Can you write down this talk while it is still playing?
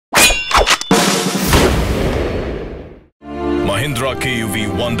Mahindra KUV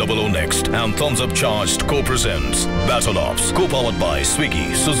 100 Next and Thumbs Up Charged co-presents Battle Ops, co-powered by Swiggy,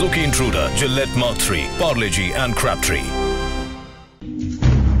 Suzuki Intruder, Gillette Mark III, Parle-G and Crabtree.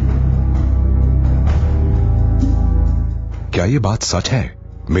 क्या ये बात सच है?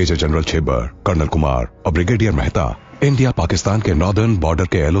 Major general Chhibber, colonel Kumar और brigadier Mehta India Pakistan के northern border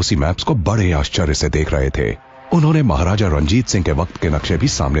के LOC maps को बड़े आश्चर्य से देख रहे थे। उन्होंने महाराजा रंजीत सिंह के वक्त के नक्शे भी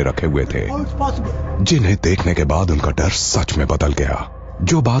सामने रखे हुए थे, जिन्हें देखने के बाद उनका डर सच में बदल गया।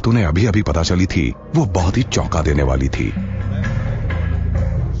 जो बात उन्हें अभी अभी पता चली थी वो बहुत ही चौंका देने वाली थी।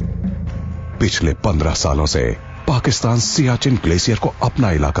 पिछले 15 सालों से पाकिस्तान सियाचिन ग्लेशियर को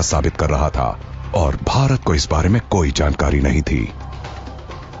अपना इलाका साबित कर रहा था और भारत को इस बारे में कोई जानकारी नहीं थी।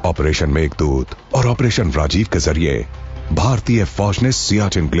 ऑपरेशन मेघदूत और ऑपरेशन राजीव के जरिए भारतीय फौज ने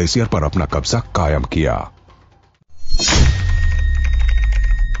सियाचिन ग्लेशियर पर अपना कब्जा कायम किया।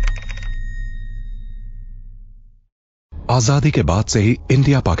 आजादी के बाद से ही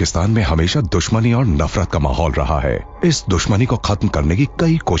इंडिया पाकिस्तान में हमेशा दुश्मनी और नफरत का माहौल रहा है। इस दुश्मनी को खत्म करने की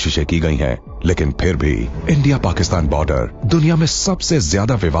कई कोशिशें की गई हैं, लेकिन फिर भी इंडिया पाकिस्तान बॉर्डर दुनिया में सबसे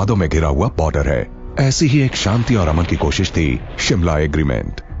ज्यादा विवादों में घिरा हुआ बॉर्डर है। ऐसी ही एक शांति और अमन की कोशिश थी शिमला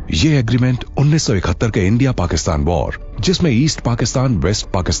एग्रीमेंट। ये एग्रीमेंट 1971 के इंडिया पाकिस्तान वॉर, जिसमें ईस्ट पाकिस्तान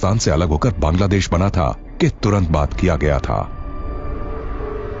वेस्ट पाकिस्तान से अलग होकर बांग्लादेश बना था, के तुरंत बाद किया गया था।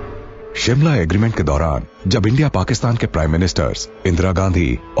 शिमला एग्रीमेंट के दौरान जब इंडिया पाकिस्तान के प्राइम मिनिस्टर्स इंदिरा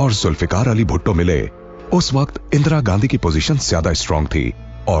गांधी और जुल्फिकार अली भुट्टो मिले, उस वक्त इंदिरा गांधी की पोजीशन ज्यादा स्ट्रांग थी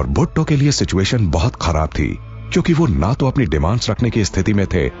और भुट्टो के लिए सिचुएशन बहुत खराब थी, क्योंकि वो ना तो अपनी डिमांड्स रखने की स्थिति में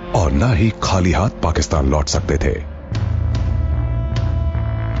थे और ना ही खाली हाथ पाकिस्तान लौट सकते थे।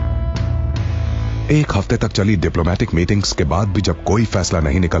 एक हफ्ते तक चली डिप्लोमेटिक मीटिंग्स के बाद भी जब कोई फैसला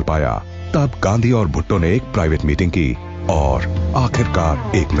नहीं निकल पाया, तब गांधी और भुट्टो ने एक प्राइवेट मीटिंग की और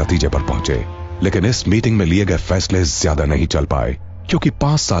आखिरकार एक नतीजे पर पहुंचे। लेकिन इस मीटिंग में लिए गए फैसले ज्यादा नहीं चल पाए, क्योंकि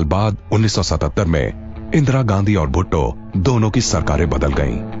 5 साल बाद 1977 में इंदिरा गांधी और भुट्टो दोनों की सरकारें बदल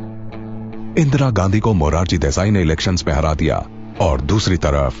गईं। इंदिरा गांधी को मोरारजी देसाई ने इलेक्शंस में हरा दिया और दूसरी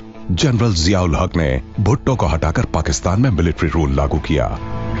तरफ जनरल जियाउल हक ने भुट्टो को हटाकर पाकिस्तान में मिलिट्री रूल लागू किया।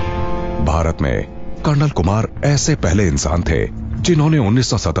 भारत में कर्नल कुमार ऐसे पहले इंसान थे जिन्होंने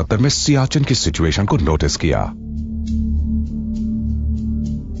 1977 में सियाचिन की सिचुएशन को नोटिस किया।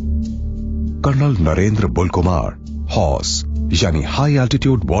 Colonel Narendra bull Kumar house यानी हाई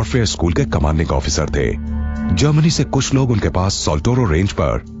एल्टीट्यूड वॉरफेयर स्कूल के कमांडिंग ऑफिसर थे। जर्मनी से कुछ लोग उनके पास सोल्टोरो रेंज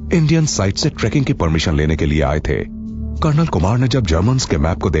पर इंडियन साइट से ट्रेकिंग की परमिशन लेने के लिए आए थे। कर्नल कुमार ने जब जर्मन्स के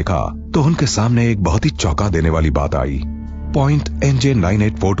मैप को देखा तो उनके सामने एक बहुत ही चौंका देने वाली बात आई। पॉइंट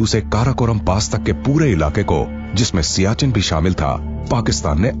NJ9842 से काराकोरम पास तक के पूरे इलाके को, जिसमें सियाचिन भी शामिल था,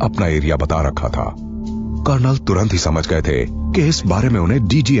 पाकिस्तान ने अपना एरिया बता रखा था। कर्नल तुरंत ही समझ गए थे कि इस बारे में उन्हें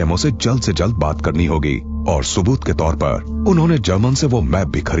DGMO से जल्द बात करनी होगी और सबूत के तौर पर उन्होंने जर्मन से वो मैप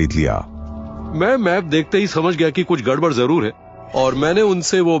भी खरीद लिया। मैं मैप देखते ही समझ गया कि कुछ गड़बड़ जरूर है और मैंने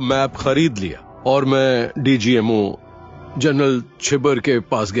उनसे वो मैप खरीद लिया और मैं DGMO जनरल छिब्बर के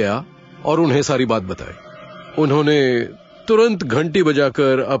पास गया और उन्हें सारी बात बताई। उन्होंने तुरंत घंटी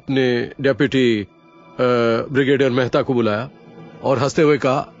बजाकर अपने डेप्यूटी ब्रिगेडियर मेहता को बुलाया और हंसते हुए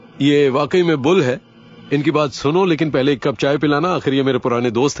कहा, ये वाकई में बुल है, इनकी बात सुनो, लेकिन पहले एक कप चाय पिलाना, आखिर ये मेरे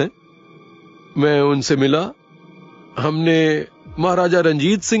पुराने दोस्त हैं। मैं उनसे मिला। हमने महाराजा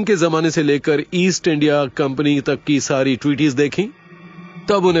रंजीत सिंह के जमाने से लेकर ईस्ट इंडिया कंपनी तक की सारी ट्रीटीज देखी।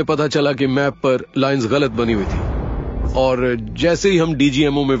 तब उन्हें पता चला कि मैप पर लाइंस गलत बनी हुई थी और जैसे ही हम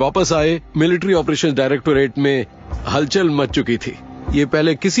DGMO में वापस आए, मिलिट्री ऑपरेशन डायरेक्टोरेट में हलचल मच चुकी थी। ये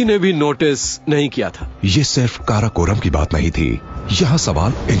पहले किसी ने भी नोटिस नहीं किया था। ये सिर्फ काराकोरम की बात नहीं थी, यहाँ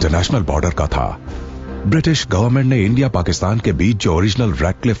सवाल इंटरनेशनल बॉर्डर का था। ब्रिटिश गवर्नमेंट ने इंडिया पाकिस्तान के बीच जो ओरिजिनल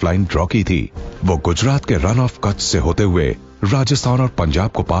रैडक्लिफ लाइन ड्रॉ की थी, वो गुजरात के रन ऑफ कच्छ से होते हुए राजस्थान और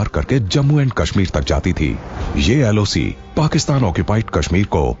पंजाब को पार करके जम्मू एंड कश्मीर तक जाती थी। ये LOC पाकिस्तान ऑक्यूपाइड कश्मीर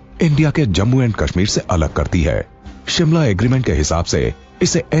को इंडिया के जम्मू एंड कश्मीर से अलग करती है। शिमला एग्रीमेंट के हिसाब से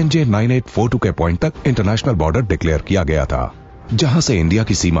इसे NJ9842 के पॉइंट तक इंटरनेशनल बॉर्डर डिक्लेयर किया गया था, जहां से इंडिया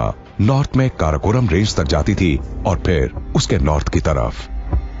की सीमा नॉर्थ में काराकोरम रेंज तक जाती थी और फिर उसके नॉर्थ की तरफ।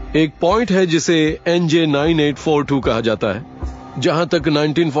 एक पॉइंट है जिसे NJ9842 कहा जाता है, जहां तक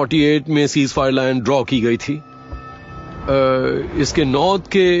 1948 में सीजफायर लाइन ड्रॉ की गई थी। इसके नॉर्थ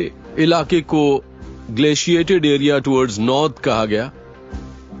के इलाके को ग्लेशिएटेड एरिया टुवर्ड्स नॉर्थ कहा गया।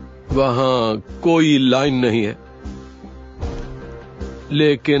 वहां कोई लाइन नहीं है,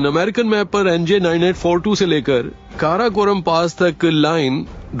 लेकिन अमेरिकन मैप पर NJ9842 से लेकर काराकोरम पास तक लाइन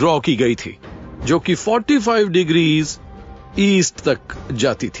ड्रॉ की गई थी, जो कि 45 डिग्रीज ईस्ट तक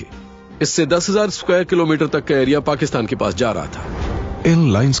जाती थी। इससे 10,000 स्क्वायर किलोमीटर तक का एरिया पाकिस्तान के पास जा रहा था।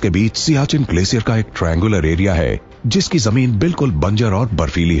 इन लाइंस के बीच सियाचिन ग्लेशियर का एक ट्रायंगुलर एरिया है, जिसकी जमीन बिल्कुल बंजर और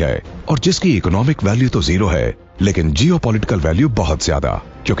बर्फीली है और जिसकी इकोनॉमिक वैल्यू तो जीरो है, लेकिन जियोपॉलिटिकल वैल्यू बहुत ज्यादा,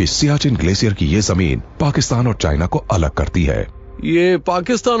 क्योंकि सियाचिन ग्लेशियर की ये जमीन पाकिस्तान और चाइना को अलग करती है। ये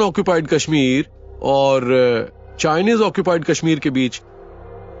पाकिस्तान ऑक्यूपाइड कश्मीर और चाइनीज ऑक्यूपाइड कश्मीर के बीच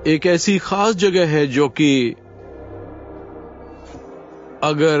एक ऐसी खास जगह है जो कि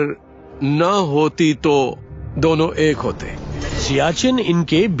अगर ना होती तो दोनों एक होते। सियाचिन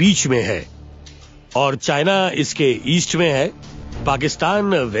इनके बीच में है और चाइना इसके ईस्ट में है,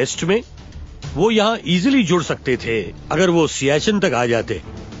 पाकिस्तान वेस्ट में। वो यहाँ इजीली जुड़ सकते थे अगर वो सियाचिन तक आ जाते,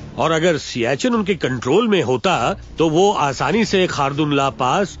 और अगर सियाचिन उनके कंट्रोल में होता तो वो आसानी से खारदुल्ला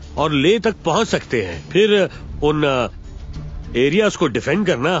पास और ले तक पहुंच सकते हैं। फिर उन एरियाज को डिफेंड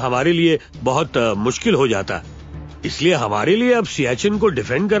करना हमारे लिए बहुत मुश्किल हो जाता। इसलिए हमारे लिए अब सियाचिन को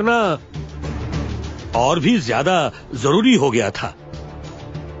डिफेंड करना और भी ज्यादा जरूरी हो गया था।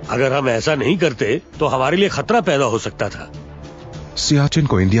 अगर हम ऐसा नहीं करते तो हमारे लिए खतरा पैदा हो सकता था। सियाचिन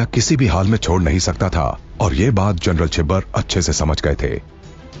को इंडिया किसी भी हाल में छोड़ नहीं सकता था और ये बात जनरल छिब्बर अच्छे से समझ गए थे।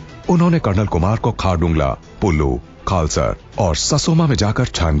 उन्होंने कर्नल कुमार को खारदुंगला, पुल्लू, खालसर और ससोमा में जाकर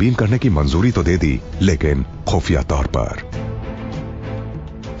छानबीन करने की मंजूरी तो दे दी, लेकिन खुफिया तौर पर।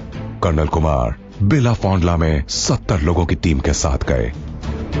 कर्नल कुमार बिला फौंडला में 70 लोगों की टीम के साथ गए।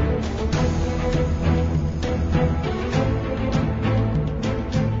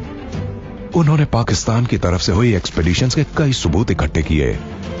 उन्होंने पाकिस्तान की तरफ से हुई एक्सपेडिशंस के कई सबूत इकट्ठे किए।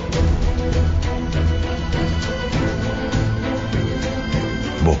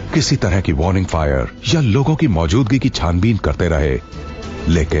 वो किसी तरह की वार्निंग फायर या लोगों की मौजूदगी की छानबीन करते रहे,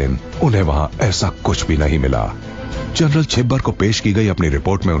 लेकिन उन्हें वहां ऐसा कुछ भी नहीं मिला। जनरल छिब्बर को पेश की गई अपनी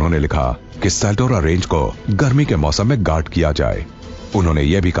रिपोर्ट में उन्होंने लिखा कि सेल्टोरा रेंज को गर्मी के मौसम में गार्ड किया जाए। उन्होंने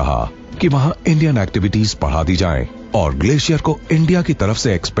यह भी कहा कि वहां इंडियन एक्टिविटीज बढ़ा दी जाएं और ग्लेशियर को इंडिया की तरफ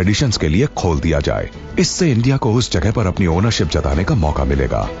से एक्सपेडिशंस के लिए खोल दिया जाए। इससे इंडिया को उस जगह पर अपनी ओनरशिप जताने का मौका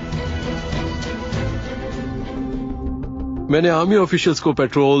मिलेगा। मैंने आर्मी ऑफिशियल्स को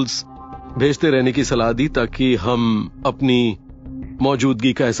पेट्रोल्स भेजते रहने की सलाह दी ताकि हम अपनी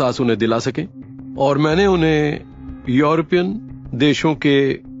मौजूदगी का एहसास उन्हें दिला सकें, और मैंने उन्हें यूरोपियन देशों के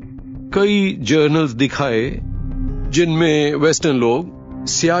कई जर्नल्स दिखाए जिनमें वेस्टर्न लोग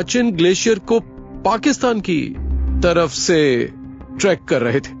सियाचिन ग्लेशियर को पाकिस्तान की तरफ से ट्रैक कर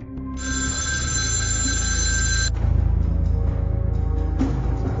रहे थे।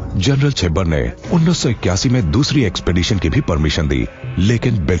 जनरल छिब्बर ने 1981 में दूसरी एक्सपेडिशन की भी परमिशन दी,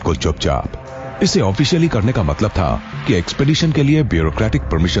 लेकिन बिल्कुल चुपचाप। इसे ऑफिशियली करने का मतलब था कि एक्सपेडिशन के लिए ब्यूरोक्रेटिक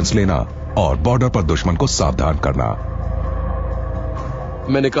परमिशंस लेना और बॉर्डर पर दुश्मन को सावधान करना।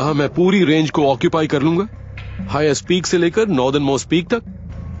 मैंने कहा मैं पूरी रेंज को ऑक्यूपाई कर लूंगा, हाईएस्ट पीक से लेकर नॉर्दर्न मोस्ट पीक तक।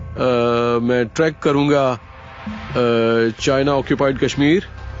 मैं ट्रैक करूंगा China occupied Kashmir,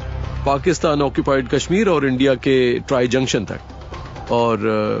 Pakistan occupied Kashmir और इंडिया के ट्राई जंक्शन तक। और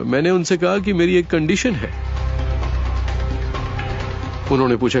मैंने उनसे कहा कि मेरी एक कंडीशन है।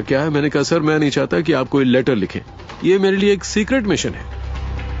 उन्होंने पूछा क्या है? मैंने कहा सर मैं नहीं चाहता कि आप कोई लेटर लिखें, ये मेरे लिए एक सीक्रेट मिशन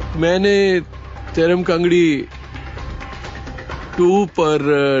है। मैंने तेरम कांगड़ी 2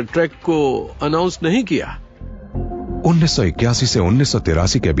 पर ट्रैक को अनाउंस नहीं किया। 1981 से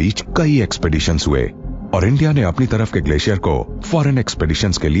 1983 के बीच कई एक्सपेडिशंस हुए और इंडिया ने अपनी तरफ के ग्लेशियर को फॉरेन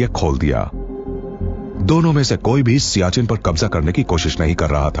एक्सपेडिशंस के लिए खोल दिया। दोनों में से कोई भी सियाचिन पर कब्जा करने की कोशिश नहीं कर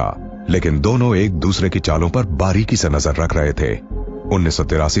रहा था, लेकिन दोनों एक दूसरे की चालों पर बारीकी से नजर रख रहे थे।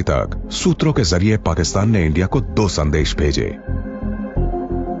 1983 तक सूत्रों के जरिए पाकिस्तान ने इंडिया को 2 संदेश भेजे।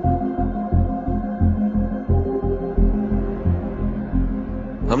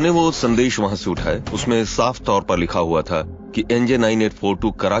 हमने वो संदेश वहां से उठाए। उसमें साफ तौर पर लिखा हुआ था कि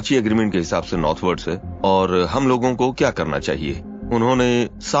NJ9842 कराची एग्रीमेंट के हिसाब से नॉर्थवर्ड्स है और हम लोगों को क्या करना चाहिए। उन्होंने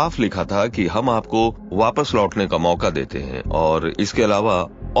साफ लिखा था कि हम आपको वापस लौटने का मौका देते हैं, और इसके अलावा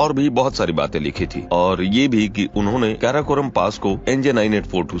और भी बहुत सारी बातें लिखी थी, और ये भी कि उन्होंने काराकोरम पास को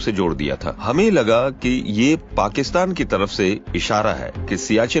NJ9842 से जोड़ दिया था। हमें लगा कि ये पाकिस्तान की तरफ से इशारा है कि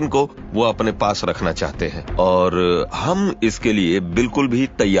सियाचिन को वो अपने पास रखना चाहते हैं, और हम इसके लिए बिल्कुल भी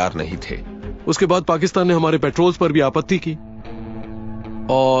तैयार नहीं थे। उसके बाद पाकिस्तान ने हमारे पेट्रोल्स पर भी आपत्ति की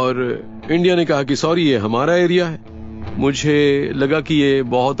और इंडिया ने कहा कि सॉरी ये हमारा एरिया है। मुझे लगा कि ये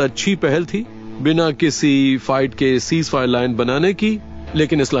बहुत अच्छी पहल थी बिना किसी फाइट के सीजफायर लाइन बनाने की,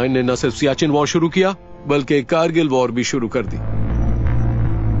 लेकिन इस लाइन ने न सिर्फ सियाचिन वॉर शुरू किया बल्कि कारगिल वॉर भी शुरू कर दी।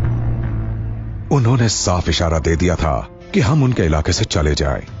 उन्होंने साफ इशारा दे दिया था कि हम उनके इलाके से चले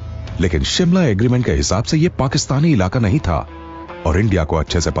जाएं, लेकिन शिमला एग्रीमेंट के हिसाब से यह पाकिस्तानी इलाका नहीं था और इंडिया को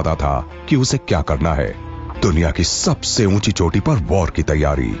अच्छे से पता था कि उसे क्या करना है। दुनिया की सबसे ऊंची चोटी पर वॉर की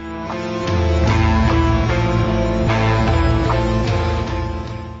तैयारी।